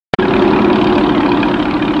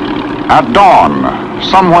At dawn,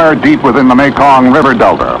 somewhere deep within the Mekong River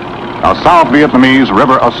Delta, a South Vietnamese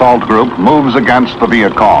river assault group moves against the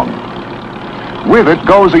Viet Cong. With it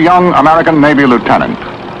goes a young American Navy lieutenant.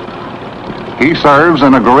 He serves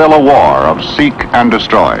in a guerrilla war of seek and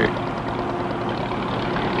destroy.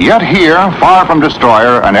 Yet here, far from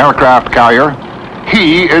destroyer and aircraft carrier,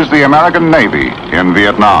 he is the American Navy in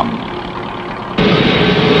Vietnam.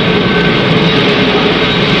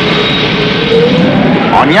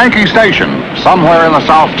 On Yankee Station, somewhere in the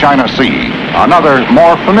South China Sea, another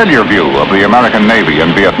more familiar view of the American Navy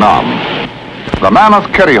in Vietnam. The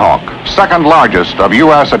Mammoth Kitty Hawk, second largest of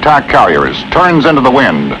U.S. attack carriers, turns into the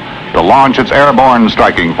wind to launch its airborne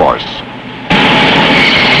striking force.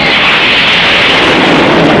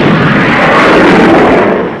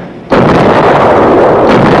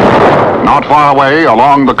 Not far away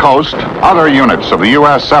along the coast, other units of the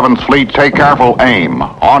U.S. 7th Fleet take careful aim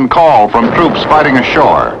on call from troops fighting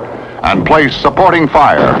ashore and place supporting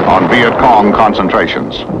fire on Viet Cong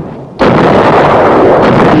concentrations.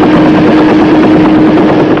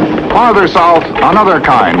 Farther south, another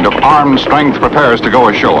kind of armed strength prepares to go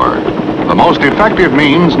ashore. The most effective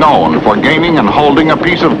means known for gaining and holding a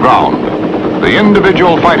piece of ground. The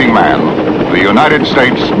individual fighting man, the United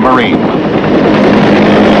States Marine.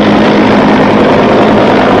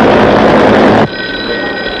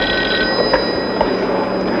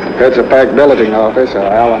 It's a packed billeting office.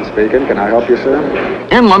 Alan speaking. Can I help you, sir?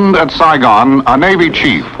 Inland at Saigon, a Navy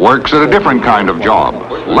chief works at a different kind of job.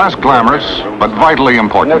 Less glamorous, but vitally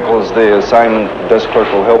important. Nichols, the assignment desk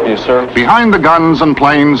clerk will help you, sir. Behind the guns and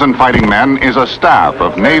planes and fighting men is a staff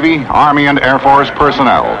of Navy, Army, and Air Force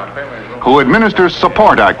personnel who administers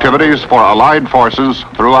support activities for Allied forces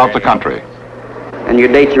throughout the country. And your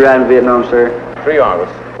date you arrived in Vietnam, sir? 3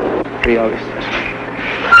 August. 3 August.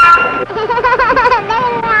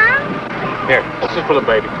 Here, this is for the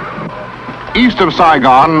baby. East of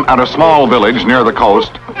Saigon, at a small village near the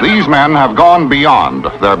coast, these men have gone beyond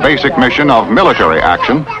their basic mission of military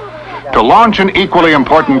action to launch an equally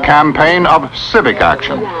important campaign of civic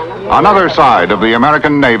action, another side of the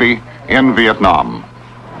American Navy in Vietnam.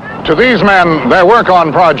 To these men, their work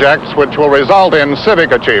on projects which will result in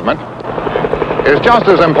civic achievement is just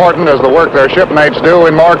as important as the work their shipmates do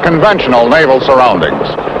in more conventional naval surroundings.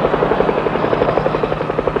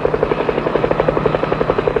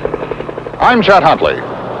 I'm Chet Huntley.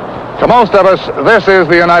 To most of us, this is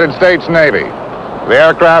the United States Navy, the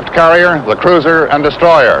aircraft carrier, the cruiser, and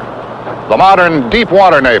destroyer, the modern deep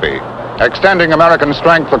water Navy, extending American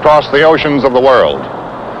strength across the oceans of the world.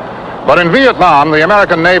 But in Vietnam, the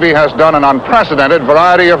American Navy has done an unprecedented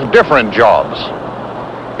variety of different jobs.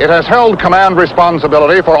 It has held command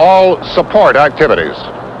responsibility for all support activities.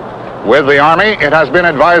 With the Army, it has been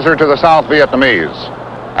advisor to the South Vietnamese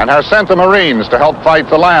and has sent the Marines to help fight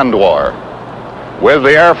the land war. With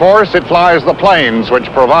the Air Force, it flies the planes which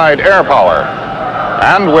provide air power.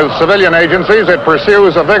 And with civilian agencies, it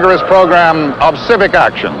pursues a vigorous program of civic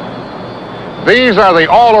action. These are the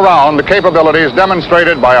all-around capabilities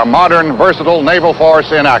demonstrated by a modern, versatile naval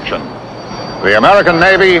force in action. The American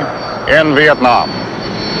Navy in Vietnam.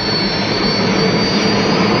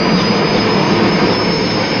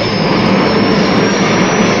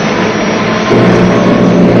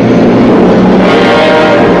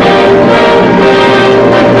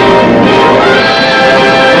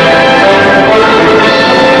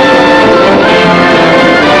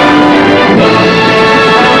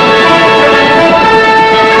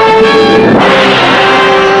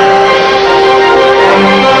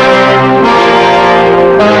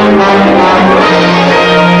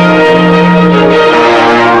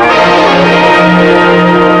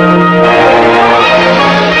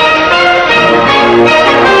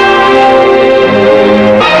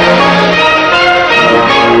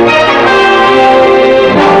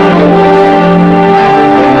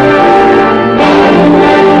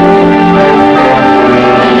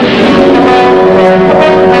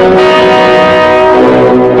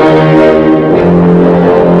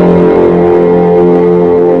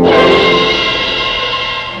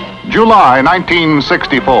 July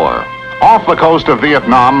 1964. Off the coast of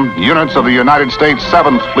Vietnam, units of the United States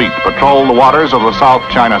 7th Fleet patrol the waters of the South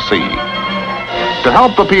China Sea. To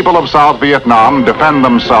help the people of South Vietnam defend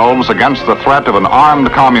themselves against the threat of an armed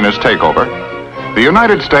communist takeover, the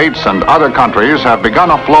United States and other countries have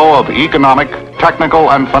begun a flow of economic,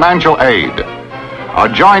 technical, and financial aid, a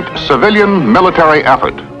joint civilian-military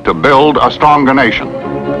effort to build a stronger nation.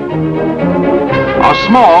 A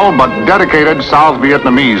small but dedicated South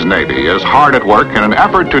Vietnamese Navy is hard at work in an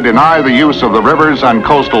effort to deny the use of the rivers and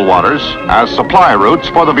coastal waters as supply routes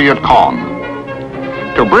for the Viet Cong.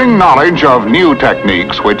 To bring knowledge of new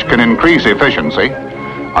techniques which can increase efficiency,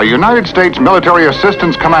 a United States Military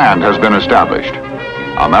Assistance Command has been established.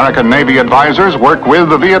 American Navy advisors work with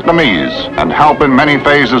the Vietnamese and help in many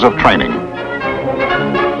phases of training.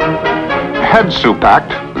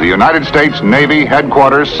 SUBMARINE, the United States Navy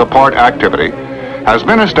Headquarters Support Activity, has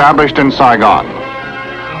been established in Saigon.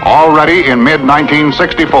 Already in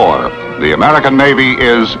mid-1964, the American Navy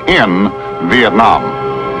is in Vietnam.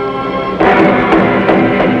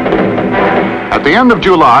 At the end of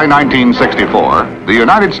July 1964, the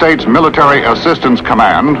United States Military Assistance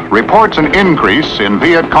Command reports an increase in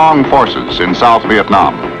Viet Cong forces in South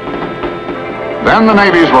Vietnam. Then the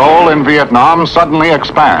Navy's role in Vietnam suddenly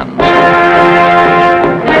expands.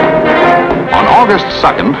 On August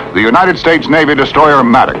 2nd, the United States Navy destroyer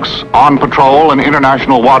Maddox, on patrol in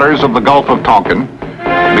international waters of the Gulf of Tonkin,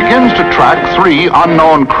 begins to track 3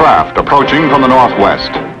 unknown craft approaching from the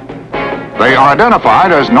northwest. They are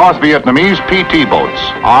identified as North Vietnamese PT boats,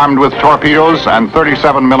 armed with torpedoes and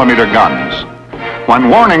 37mm guns. When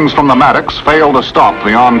warnings from the Maddox fail to stop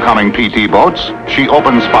the oncoming PT boats, she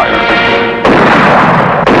opens fire.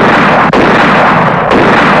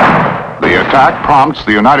 The attack prompts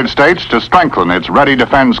the United States to strengthen its ready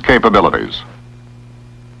defense capabilities.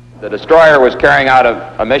 The destroyer was carrying out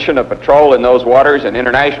a mission of patrol in those waters, in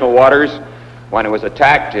international waters. When it was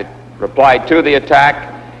attacked, it replied to the attack.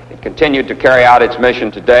 It continued to carry out its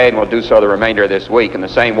mission today and will do so the remainder of this week in the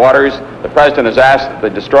same waters. The President has asked that the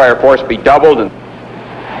destroyer force be doubled and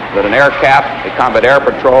that an air cap, a combat air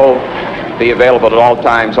patrol, be available at all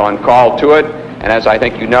times on call to it. And as I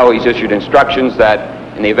think you know, he's issued instructions that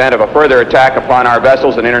in the event of a further attack upon our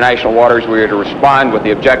vessels in international waters, we are to respond with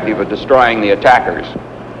the objective of destroying the attackers.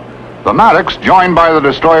 The Maddox, joined by the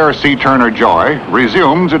destroyer Sea Turner Joy,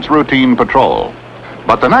 resumes its routine patrol.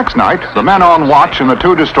 But the next night, the men on watch in the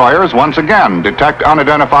 2 destroyers once again detect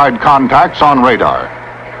unidentified contacts on radar.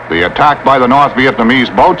 The attack by the North Vietnamese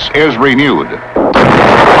boats is renewed.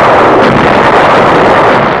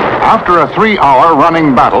 After a 3-hour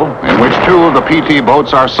running battle in which 2 of the PT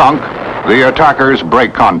boats are sunk, the attackers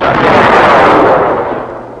break contact.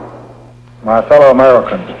 My fellow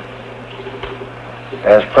Americans,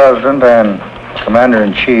 as President and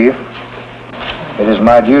Commander-in-Chief, it is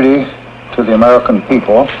my duty to the American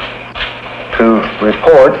people to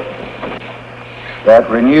report that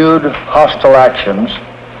renewed hostile actions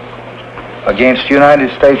against United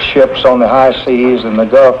States ships on the high seas in the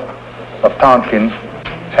Gulf of Tonkin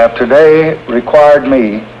have today required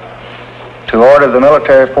me to order the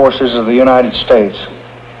military forces of the United States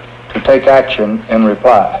to take action in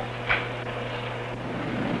reply.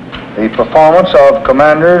 The performance of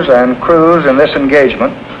commanders and crews in this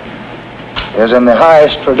engagement is in the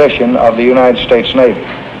highest tradition of the United States Navy.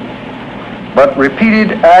 But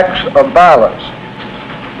repeated acts of violence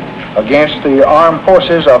against the armed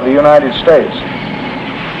forces of the United States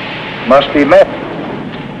must be met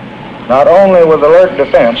not only with alert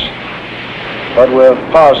defense, but with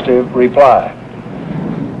positive reply.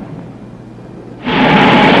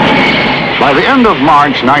 By the end of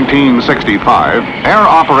March 1965, air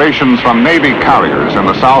operations from Navy carriers in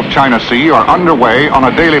the South China Sea are underway on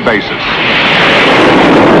a daily basis.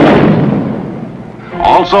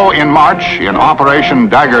 Also in March, in Operation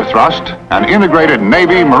Dagger Thrust, an integrated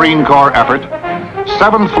Navy-Marine Corps effort,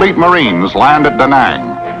 7th Fleet Marines land at Da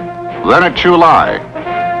Nang, then at Chu Lai,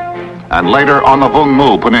 and later on the Vung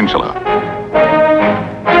Mu Peninsula.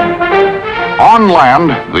 On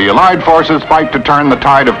land, the Allied forces fight to turn the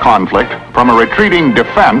tide of conflict from a retreating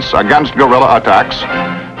defense against guerrilla attacks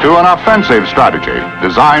to an offensive strategy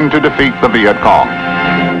designed to defeat the Viet Cong.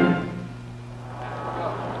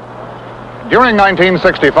 During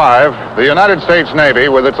 1965, the United States Navy,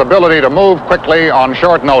 with its ability to move quickly on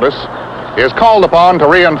short notice, is called upon to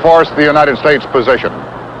reinforce the United States position.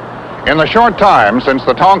 In the short time since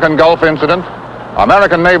the Tonkin Gulf incident,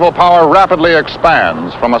 American naval power rapidly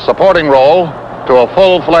expands from a supporting role to a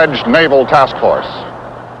full-fledged naval task force.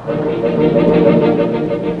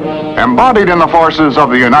 Embodied in the forces of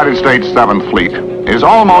the United States 7th Fleet is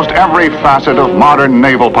almost every facet of modern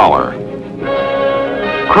naval power.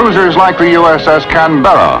 Cruisers like the USS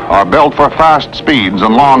Canberra are built for fast speeds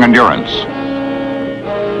and long endurance.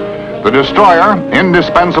 The destroyer,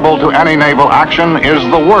 indispensable to any naval action, is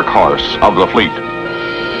the workhorse of the fleet.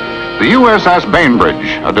 The USS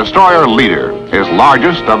Bainbridge, a destroyer leader, is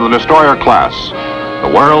largest of the destroyer class, the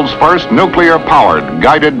world's first nuclear-powered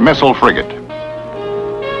guided missile frigate.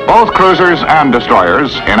 Both cruisers and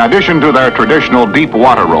destroyers, in addition to their traditional deep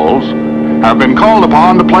water roles, have been called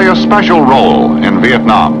upon to play a special role in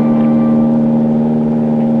Vietnam.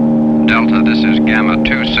 Delta, this is Gamma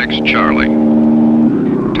 26 Charlie.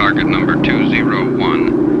 target number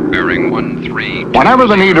 201, bearing 13. Whenever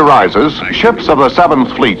the need arises, ships of the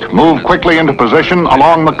 7th Fleet move quickly into position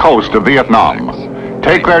along the coast of Vietnam.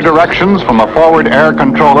 Take their directions from a forward air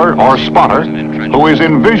controller or spotter who is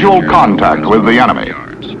in visual contact with the enemy.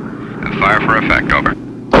 Fire for effect, over.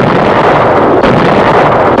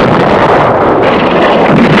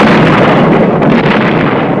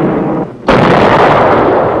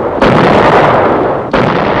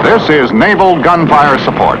 This is naval gunfire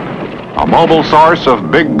support, a mobile source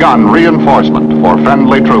of big gun reinforcement for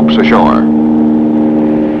friendly troops ashore.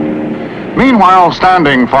 Meanwhile,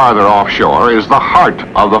 standing farther offshore is the heart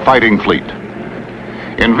of the fighting fleet.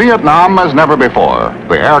 In Vietnam, as never before,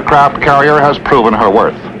 the aircraft carrier has proven her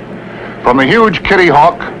worth. From the huge Kitty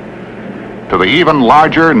Hawk to the even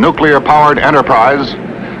larger nuclear-powered Enterprise,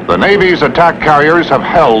 the Navy's attack carriers have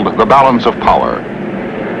held the balance of power.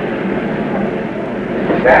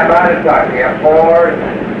 Stand by to start. The F4s,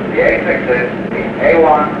 the A6s, the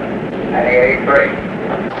A1, and the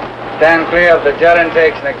A3. Stand clear of the jet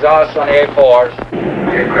intakes and exhausts on the A4s.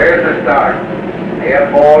 You're clear to start. The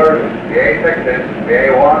F4s, the A6s, the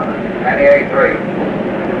A1, and the A3.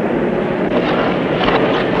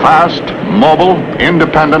 Fast, mobile,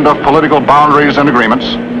 independent of political boundaries and agreements,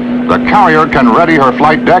 the carrier can ready her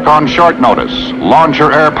flight deck on short notice, launch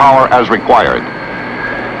her air power as required.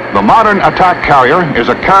 The modern attack carrier is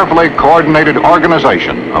a carefully coordinated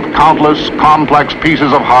organization of countless complex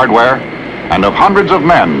pieces of hardware and of hundreds of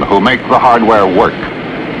men who make the hardware work.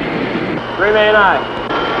 389.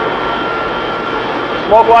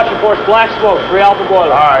 Smoke watch reports black smoke, 3 Alpha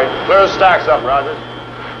boiler. All right, clear the stacks up, Roger.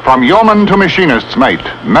 From yeoman to machinist's mate,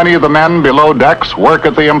 many of the men below decks work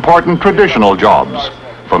at the important traditional jobs,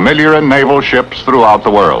 familiar in naval ships throughout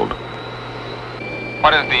the world.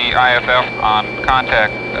 What is the IFF on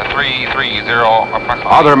contact 330 approximately?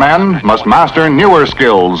 Other men must master newer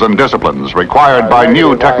skills and disciplines required by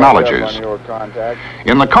new technologies.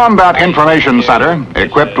 In the Combat Information Center,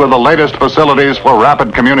 equipped with the latest facilities for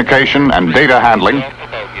rapid communication and data handling,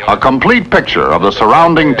 a complete picture of the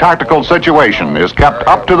surrounding tactical situation is kept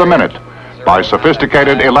up to the minute by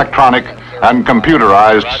sophisticated electronic and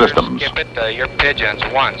computerized systems. Skip it, your pigeons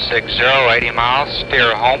 160, 80 miles,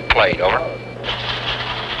 steer home plate, over.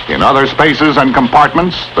 In other spaces and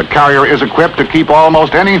compartments, the carrier is equipped to keep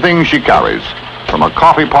almost anything she carries, from a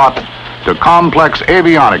coffee pot to complex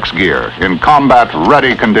avionics gear in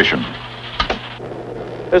combat-ready condition.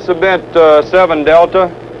 This event 7 Delta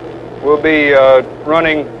will be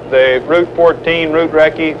running the Route 14 route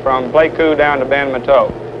recce from Pleiku down to Ban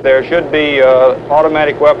Mateau. There should be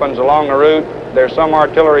automatic weapons along the route. There's some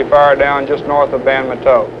artillery fire down just north of Ban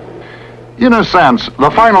Mateau. In a sense, the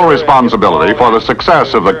final responsibility for the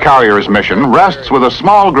success of the carrier's mission rests with a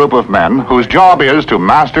small group of men whose job is to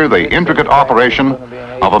master the intricate operation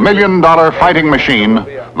of $1 million fighting machine,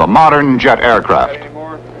 the modern jet aircraft.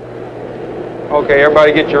 Okay,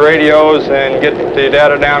 everybody get your radios and get the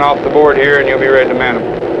data down off the board here and you'll be ready to man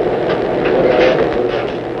them.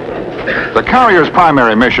 The carrier's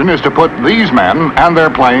primary mission is to put these men and their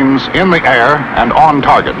planes in the air and on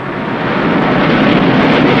target.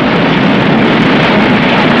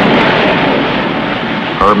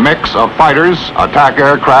 Her mix of fighters, attack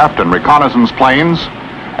aircraft, and reconnaissance planes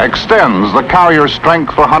extends the carrier's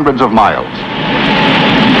strength for hundreds of miles.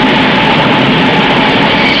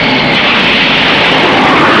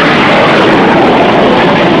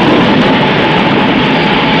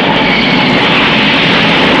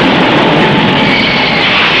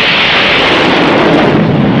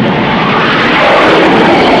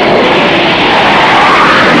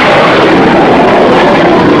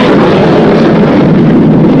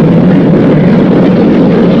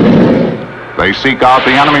 They seek out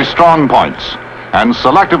the enemy's strong points and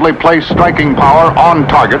selectively place striking power on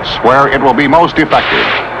targets where it will be most effective.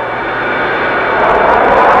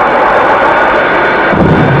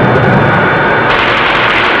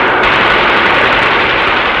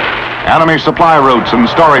 Enemy supply routes and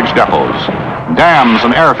storage depots, dams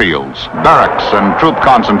and airfields, barracks and troop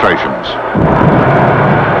concentrations.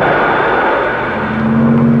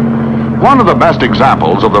 One of the best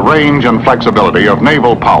examples of the range and flexibility of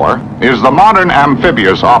naval power is the modern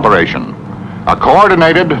amphibious operation, a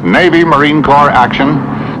coordinated Navy-Marine Corps action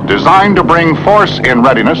designed to bring force in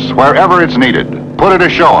readiness wherever it's needed, put it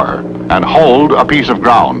ashore, and hold a piece of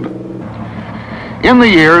ground. In the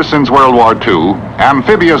years since World War II,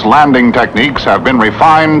 amphibious landing techniques have been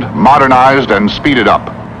refined, modernized, and speeded up.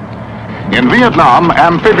 In Vietnam,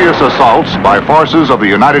 amphibious assaults by forces of the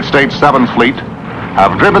United States 7th Fleet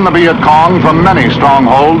have driven the Viet Cong from many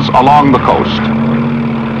strongholds along the coast.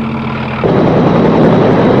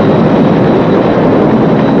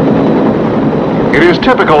 It is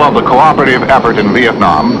typical of the cooperative effort in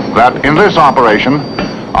Vietnam that in this operation,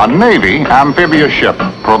 a Navy amphibious ship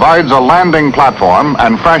provides a landing platform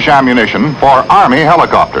and fresh ammunition for Army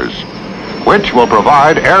helicopters, which will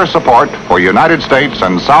provide air support for United States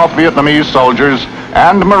and South Vietnamese soldiers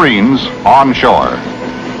and Marines on shore.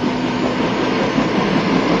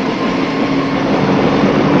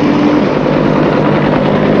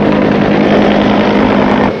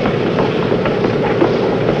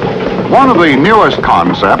 One of the newest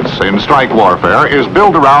concepts in strike warfare is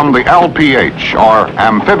built around the LPH, or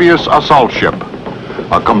Amphibious Assault Ship,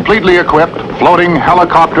 a completely equipped floating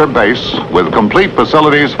helicopter base with complete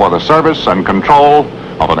facilities for the service and control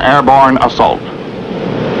of an airborne assault.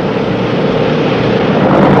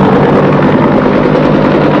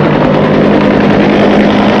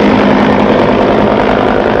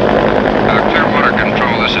 Clearwater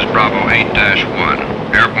Control, this is Bravo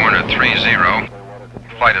 8-1, airborne at 30.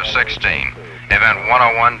 Flight of 16. Event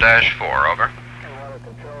 101-4, over.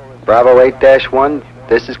 Bravo 8-1,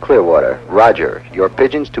 this is Clearwater. Roger. Your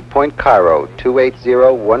pigeons to Point Cairo,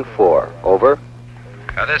 28014, over.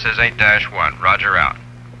 This is 8-1, roger out.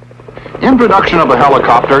 Introduction of the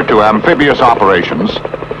helicopter to amphibious operations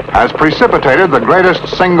has precipitated the greatest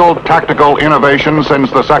single tactical innovation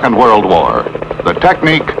since the Second World War, the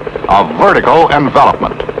technique of vertical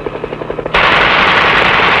envelopment.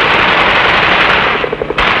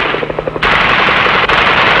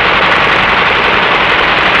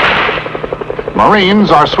 Marines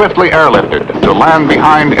are swiftly airlifted to land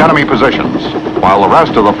behind enemy positions, while the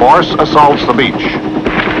rest of the force assaults the beach.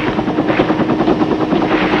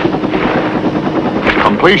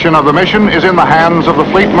 Completion of the mission is in the hands of the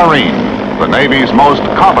Fleet Marine, the Navy's most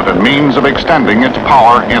competent means of extending its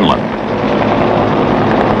power inland.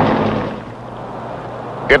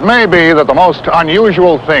 It may be that the most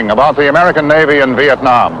unusual thing about the American Navy in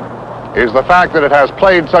Vietnam is the fact that it has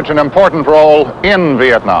played such an important role in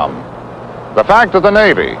Vietnam. The fact that the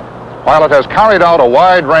Navy, while it has carried out a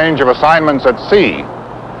wide range of assignments at sea,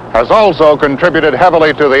 has also contributed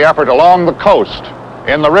heavily to the effort along the coast,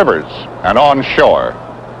 in the rivers, and on shore.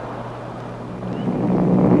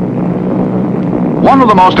 One of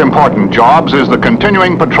the most important jobs is the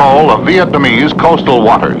continuing patrol of Vietnamese coastal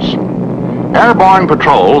waters. Airborne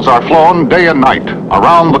patrols are flown day and night,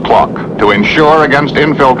 around the clock, to ensure against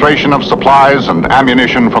infiltration of supplies and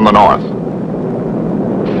ammunition from the north.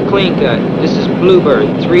 Clean cut. This is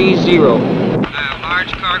Bluebird 30.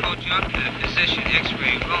 Large cargo jump to position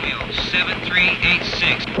X-ray Romeo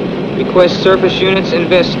 7386. Request surface units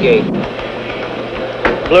investigate.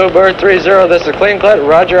 Bluebird 30, this is Clean Cut,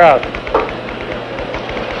 roger out.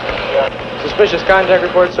 Suspicious contact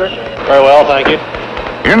report, sir? Very well, thank you.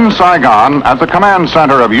 In Saigon, at the command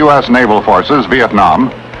center of U.S. Naval Forces,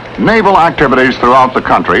 Vietnam, naval activities throughout the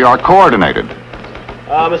country are coordinated.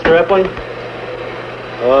 Mr. Epling?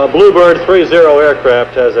 Bluebird 30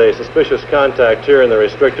 aircraft has a suspicious contact here in the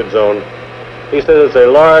restricted zone. He says it's a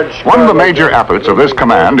large... One of the major efforts of this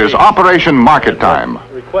command is Operation Market Time,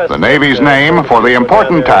 the Navy's name for the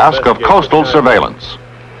important task of coastal surveillance.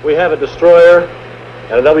 We have a destroyer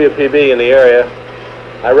and a WPB in the area.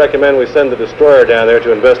 I recommend we send the destroyer down there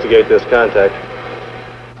to investigate this contact.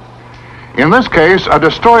 In this case, a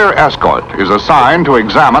destroyer escort is assigned to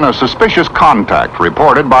examine a suspicious contact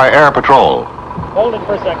reported by Air Patrol. Hold it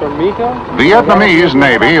for a second. Vietnamese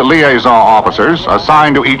Navy liaison officers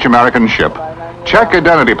assigned to each American ship check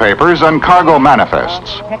identity papers and cargo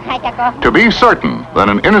manifests to be certain that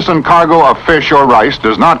an innocent cargo of fish or rice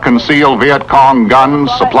does not conceal Viet Cong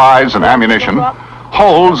guns, supplies, and ammunition.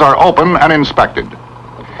 Holds are open and inspected.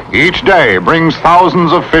 Each day brings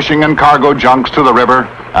thousands of fishing and cargo junks to the river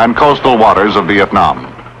and coastal waters of Vietnam.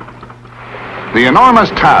 The enormous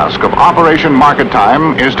task of Operation Market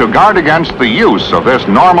Time is to guard against the use of this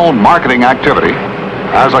normal marketing activity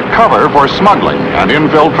as a cover for smuggling and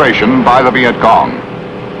infiltration by the Viet Cong.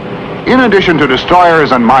 In addition to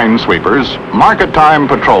destroyers and minesweepers, market time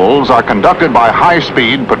patrols are conducted by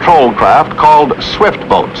high-speed patrol craft called swift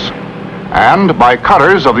boats and by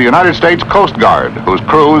cutters of the United States Coast Guard, whose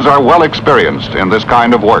crews are well experienced in this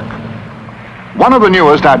kind of work. One of the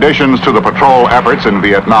newest additions to the patrol efforts in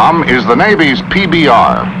Vietnam is the Navy's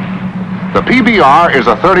PBR. The PBR is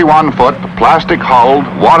a 31-foot plastic-hulled,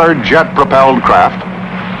 water jet-propelled craft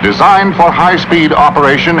designed for high-speed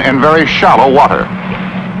operation in very shallow water.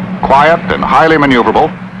 Quiet and highly maneuverable,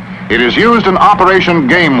 it is used in Operation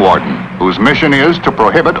Game Warden, whose mission is to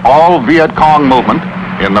prohibit all Viet Cong movement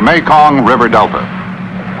in the Mekong River Delta.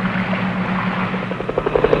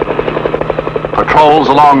 Patrols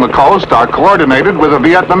along the coast are coordinated with the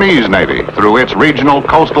Vietnamese Navy through its regional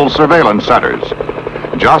coastal surveillance centers.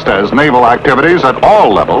 just as naval activities at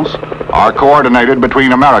all levels are coordinated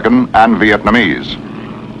between American and Vietnamese.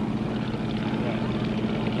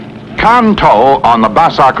 Can Tho on the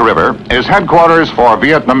Bassac River is headquarters for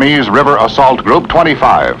Vietnamese River Assault Group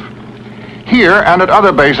 25. Here and at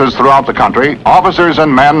other bases throughout the country, officers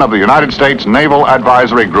and men of the United States Naval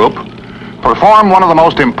Advisory Group perform one of the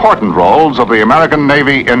most important roles of the American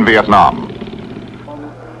Navy in Vietnam.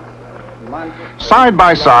 Side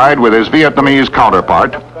by side with his Vietnamese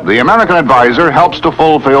counterpart, the American advisor helps to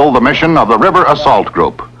fulfill the mission of the River Assault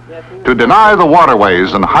Group, to deny the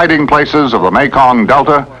waterways and hiding places of the Mekong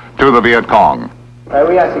Delta to the Viet Cong.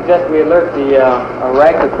 I suggest we alert the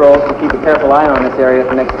rank patrols to keep a careful eye on this area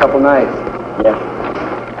for the next couple nights. Yeah.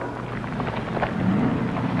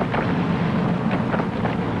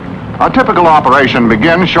 A typical operation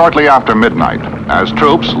begins shortly after midnight as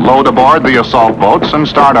troops load aboard the assault boats and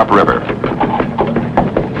start upriver.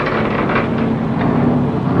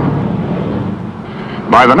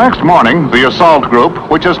 By the next morning, the assault group,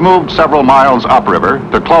 which has moved several miles upriver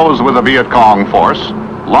to close with the Viet Cong force,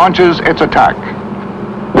 launches its attack.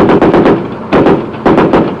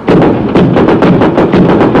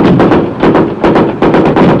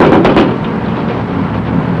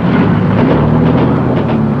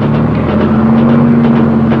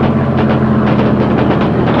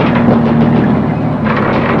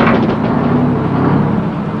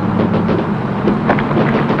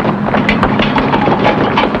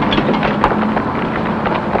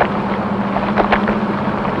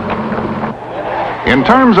 In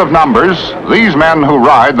terms of numbers, these men who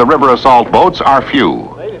ride the river assault boats are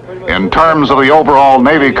few. In terms of the overall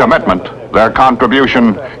Navy commitment, their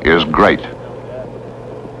contribution is great.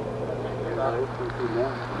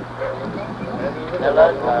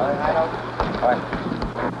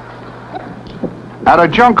 At a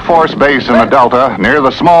junk force base in the Delta near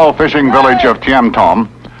the small fishing village of Tiem Tom,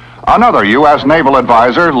 another U.S. naval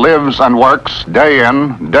advisor lives and works day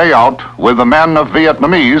in, day out with the men of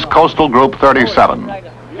Vietnamese Coastal Group 37.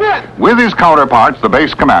 With his counterparts, the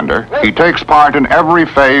base commander, he takes part in every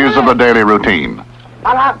phase of the daily routine.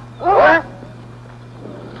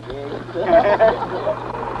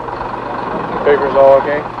 Papers all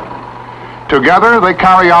okay? Together, they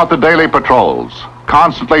carry out the daily patrols,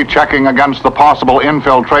 constantly checking against the possible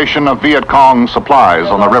infiltration of Viet Cong supplies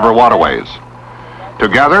on the river waterways.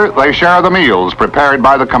 Together, they share the meals prepared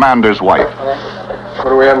by the commander's wife. What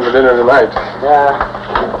are we having for dinner tonight?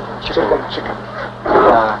 Chicken.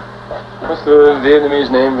 What's the Vietnamese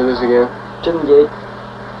name for this again? Chun Gay.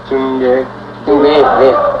 Chun Gay?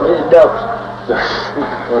 Ducks.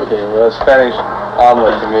 Okay, well, Spanish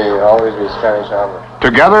omelet to me. Always be Spanish omelet.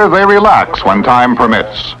 Together, they relax when time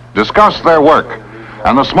permits, discuss their work,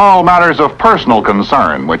 and the small matters of personal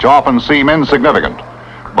concern, which often seem insignificant,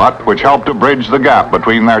 but which help to bridge the gap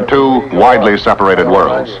between their two widely separated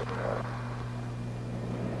worlds.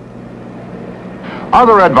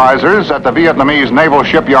 Other advisors at the Vietnamese Naval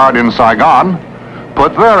Shipyard in Saigon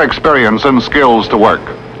put their experience and skills to work,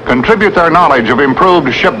 contribute their knowledge of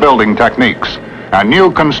improved shipbuilding techniques and new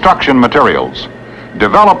construction materials,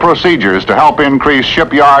 develop procedures to help increase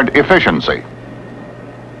shipyard efficiency.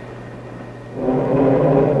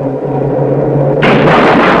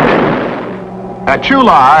 At Chu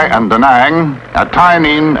Lai and Da Nang, at Tai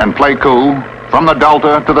Ninh and Pleiku, from the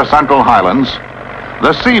Delta to the Central Highlands,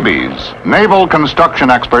 the Seabees, naval construction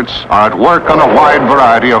experts, are at work on a wide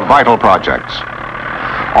variety of vital projects.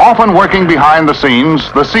 Often working behind the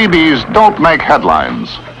scenes, the Seabees don't make headlines,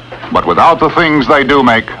 but without the things they do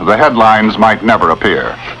make, the headlines might never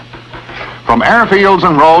appear. From airfields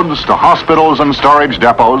and roads to hospitals and storage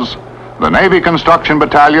depots, the Navy construction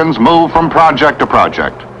battalions move from project to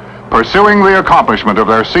project, pursuing the accomplishment of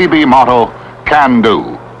their CB motto, Can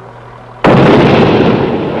Do.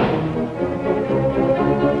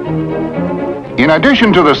 In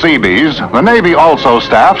addition to the Seabees, the Navy also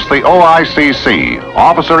staffs the OICC,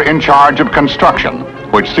 Officer in Charge of Construction,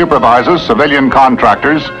 which supervises civilian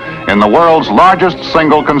contractors in the world's largest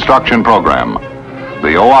single construction program.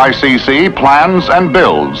 The OICC plans and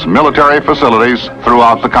builds military facilities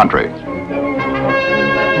throughout the country.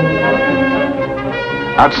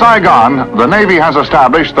 At Saigon, the Navy has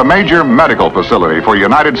established the major medical facility for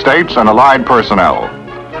United States and Allied personnel.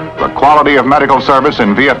 The quality of medical service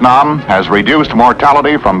in Vietnam has reduced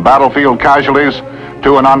mortality from battlefield casualties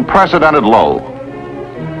to an unprecedented low.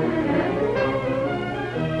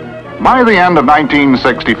 By the end of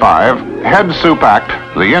 1965, Head Soup Act,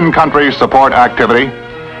 the in-country support activity,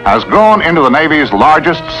 has grown into the Navy's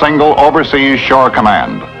largest single overseas shore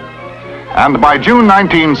command. And by June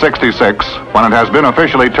 1966, when it has been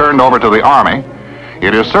officially turned over to the Army,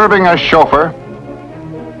 it is serving as chauffeur,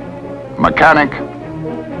 mechanic,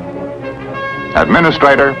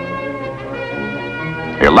 administrator,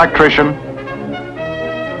 electrician,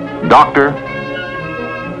 doctor,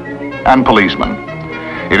 and policeman.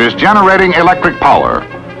 It is generating electric power,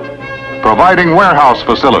 providing warehouse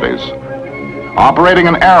facilities, operating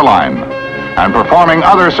an airline, and performing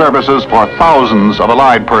other services for thousands of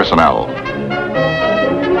allied personnel.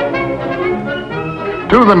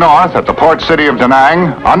 To the north, at the port city of Da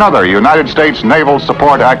Nang, another United States naval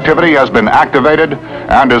support activity has been activated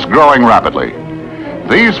and is growing rapidly.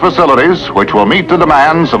 These facilities, which will meet the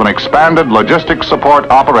demands of an expanded logistics support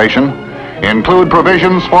operation, include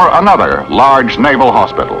provisions for another large naval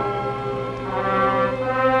hospital.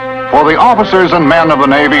 For the officers and men of the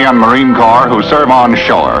Navy and Marine Corps who serve on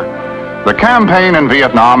shore, the campaign in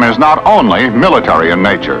Vietnam is not only military in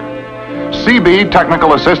nature. CB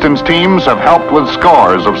technical assistance teams have helped with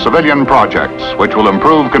scores of civilian projects which will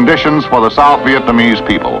improve conditions for the South Vietnamese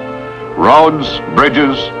people. Roads,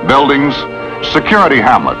 bridges, buildings, security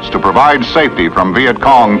hamlets to provide safety from Viet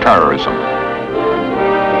Cong terrorism.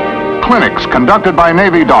 Clinics conducted by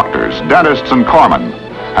Navy doctors, dentists, and corpsmen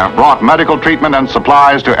have brought medical treatment and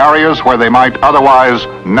supplies to areas where they might otherwise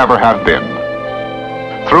never have been.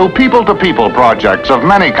 Through people-to-people projects of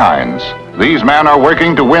many kinds, these men are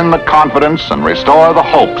working to win the confidence and restore the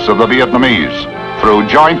hopes of the Vietnamese through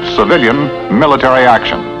joint civilian-military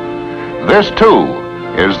action. This, too,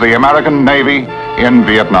 is the American Navy in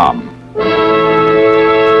Vietnam.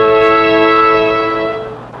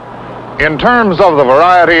 In terms of the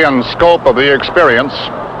variety and scope of the experience,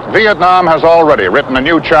 Vietnam has already written a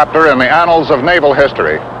new chapter in the annals of naval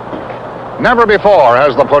history. Never before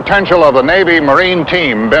has the potential of the Navy Marine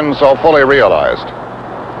team been so fully realized.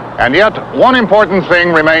 And yet, one important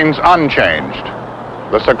thing remains unchanged.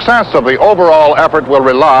 The success of the overall effort will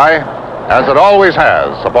rely, as it always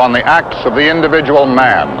has, upon the acts of the individual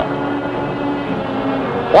man.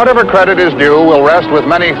 Whatever credit is due will rest with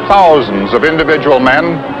many thousands of individual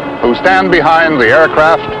men who stand behind the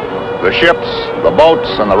aircraft, the ships, the boats,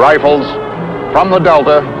 and the rifles from the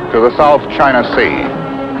Delta to the South China Sea.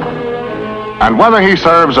 And whether he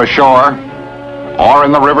serves ashore or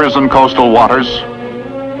in the rivers and coastal waters,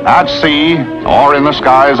 at sea or in the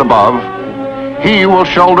skies above, he will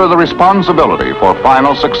shoulder the responsibility for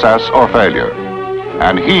final success or failure,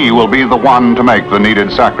 and he will be the one to make the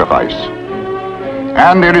needed sacrifice.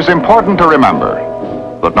 And it is important to remember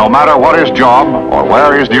that no matter what his job or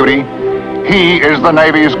where his duty, he is the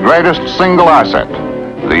Navy's greatest single asset,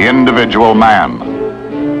 the individual man.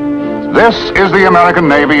 This is the American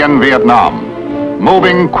Navy in Vietnam,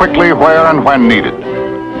 moving quickly where and when needed,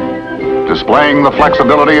 displaying the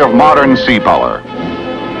flexibility of modern sea power,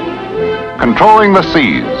 controlling the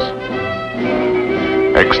seas,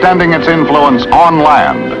 extending its influence on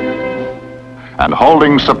land, and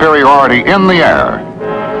holding superiority in the air,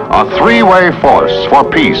 a three-way force for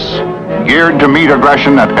peace, geared to meet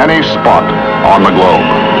aggression at any spot on the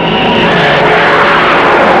globe.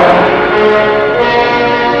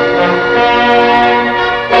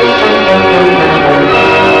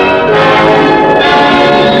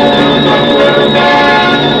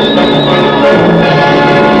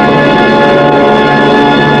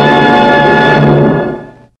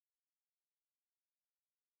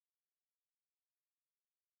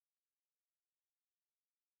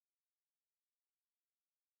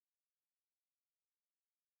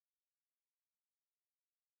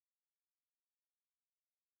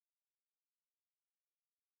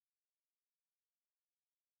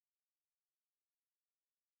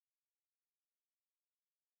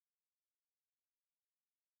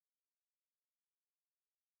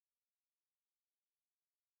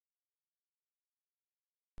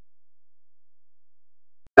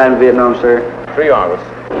 In Vietnam, sir. 3 August.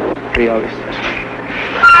 3 August.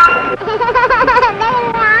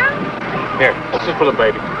 Here, this is for the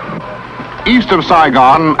baby. East of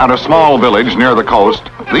Saigon, at a small village near the coast,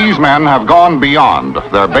 these men have gone beyond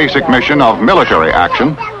their basic mission of military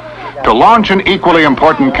action to launch an equally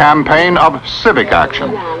important campaign of civic action,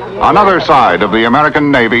 another side of the American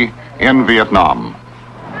Navy in Vietnam.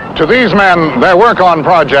 To these men, their work on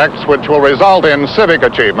projects which will result in civic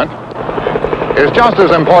achievement is just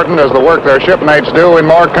as important as the work their shipmates do in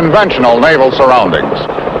more conventional naval surroundings.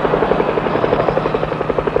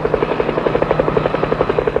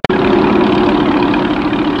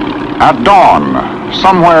 At dawn,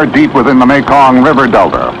 somewhere deep within the Mekong River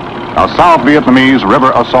Delta, a South Vietnamese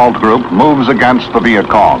river assault group moves against the Viet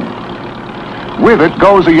Cong. With it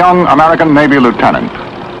goes a young American Navy lieutenant.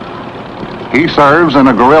 He serves in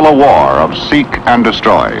a guerrilla war of seek and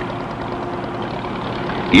destroy.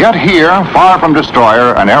 Yet here, far from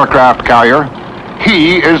destroyer and aircraft carrier,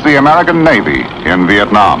 He is the American Navy in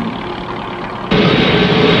Vietnam.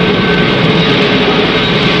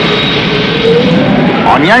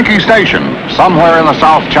 On Yankee Station, somewhere in the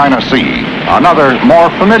South China Sea, another more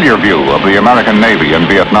familiar view of the American Navy in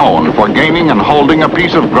Vietnam for gaining and holding a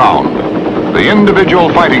piece of ground. The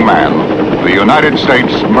individual fighting man, the United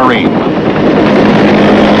States Marine.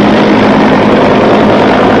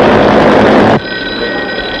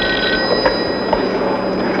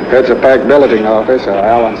 It's a pack billeting office.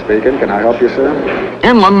 Alan speaking. Can I help you, sir?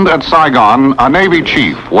 Inland at Saigon, a Navy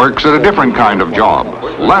chief works at a different kind of job.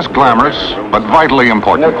 Less glamorous, but vitally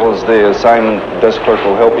important. Nichols, the assignment desk clerk,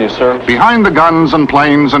 will help you, sir. Behind the guns and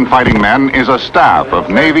planes and fighting men is a staff of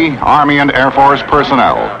Navy, Army, and Air Force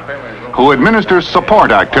personnel who administers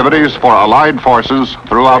support activities for Allied forces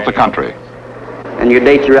throughout the country. And your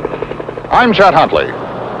dates are... I'm Chet Huntley.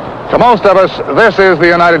 To most of us, this is the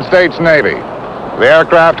United States Navy. The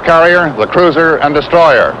aircraft carrier, the cruiser, and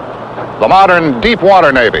destroyer. The modern deep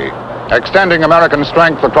water Navy, extending American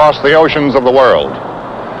strength across the oceans of the world.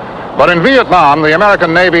 But in Vietnam, the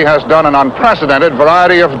American Navy has done an unprecedented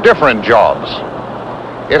variety of different jobs.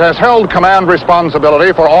 It has held command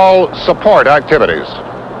responsibility for all support activities.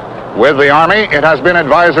 With the Army, it has been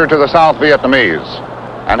advisor to the South Vietnamese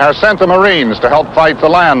and has sent the Marines to help fight the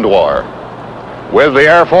land war. With the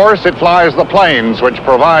Air Force, it flies the planes which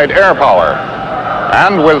provide air power.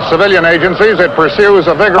 And with civilian agencies, it pursues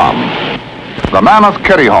a vigorous... The Mammoth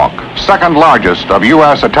Kitty Hawk, second largest of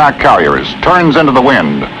U.S. attack carriers, turns into the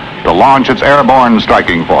wind to launch its airborne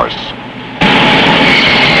striking force.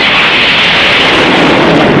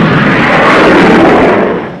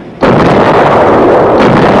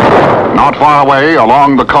 Not far away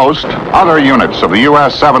along the coast, other units of the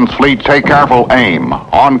U.S. 7th Fleet take careful aim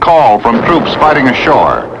on call from troops fighting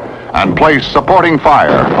ashore and place supporting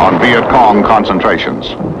fire on Viet Cong concentrations.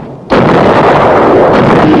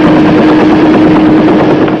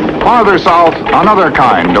 Farther south, another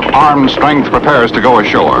kind of armed strength prepares to go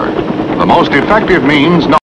ashore. The most effective means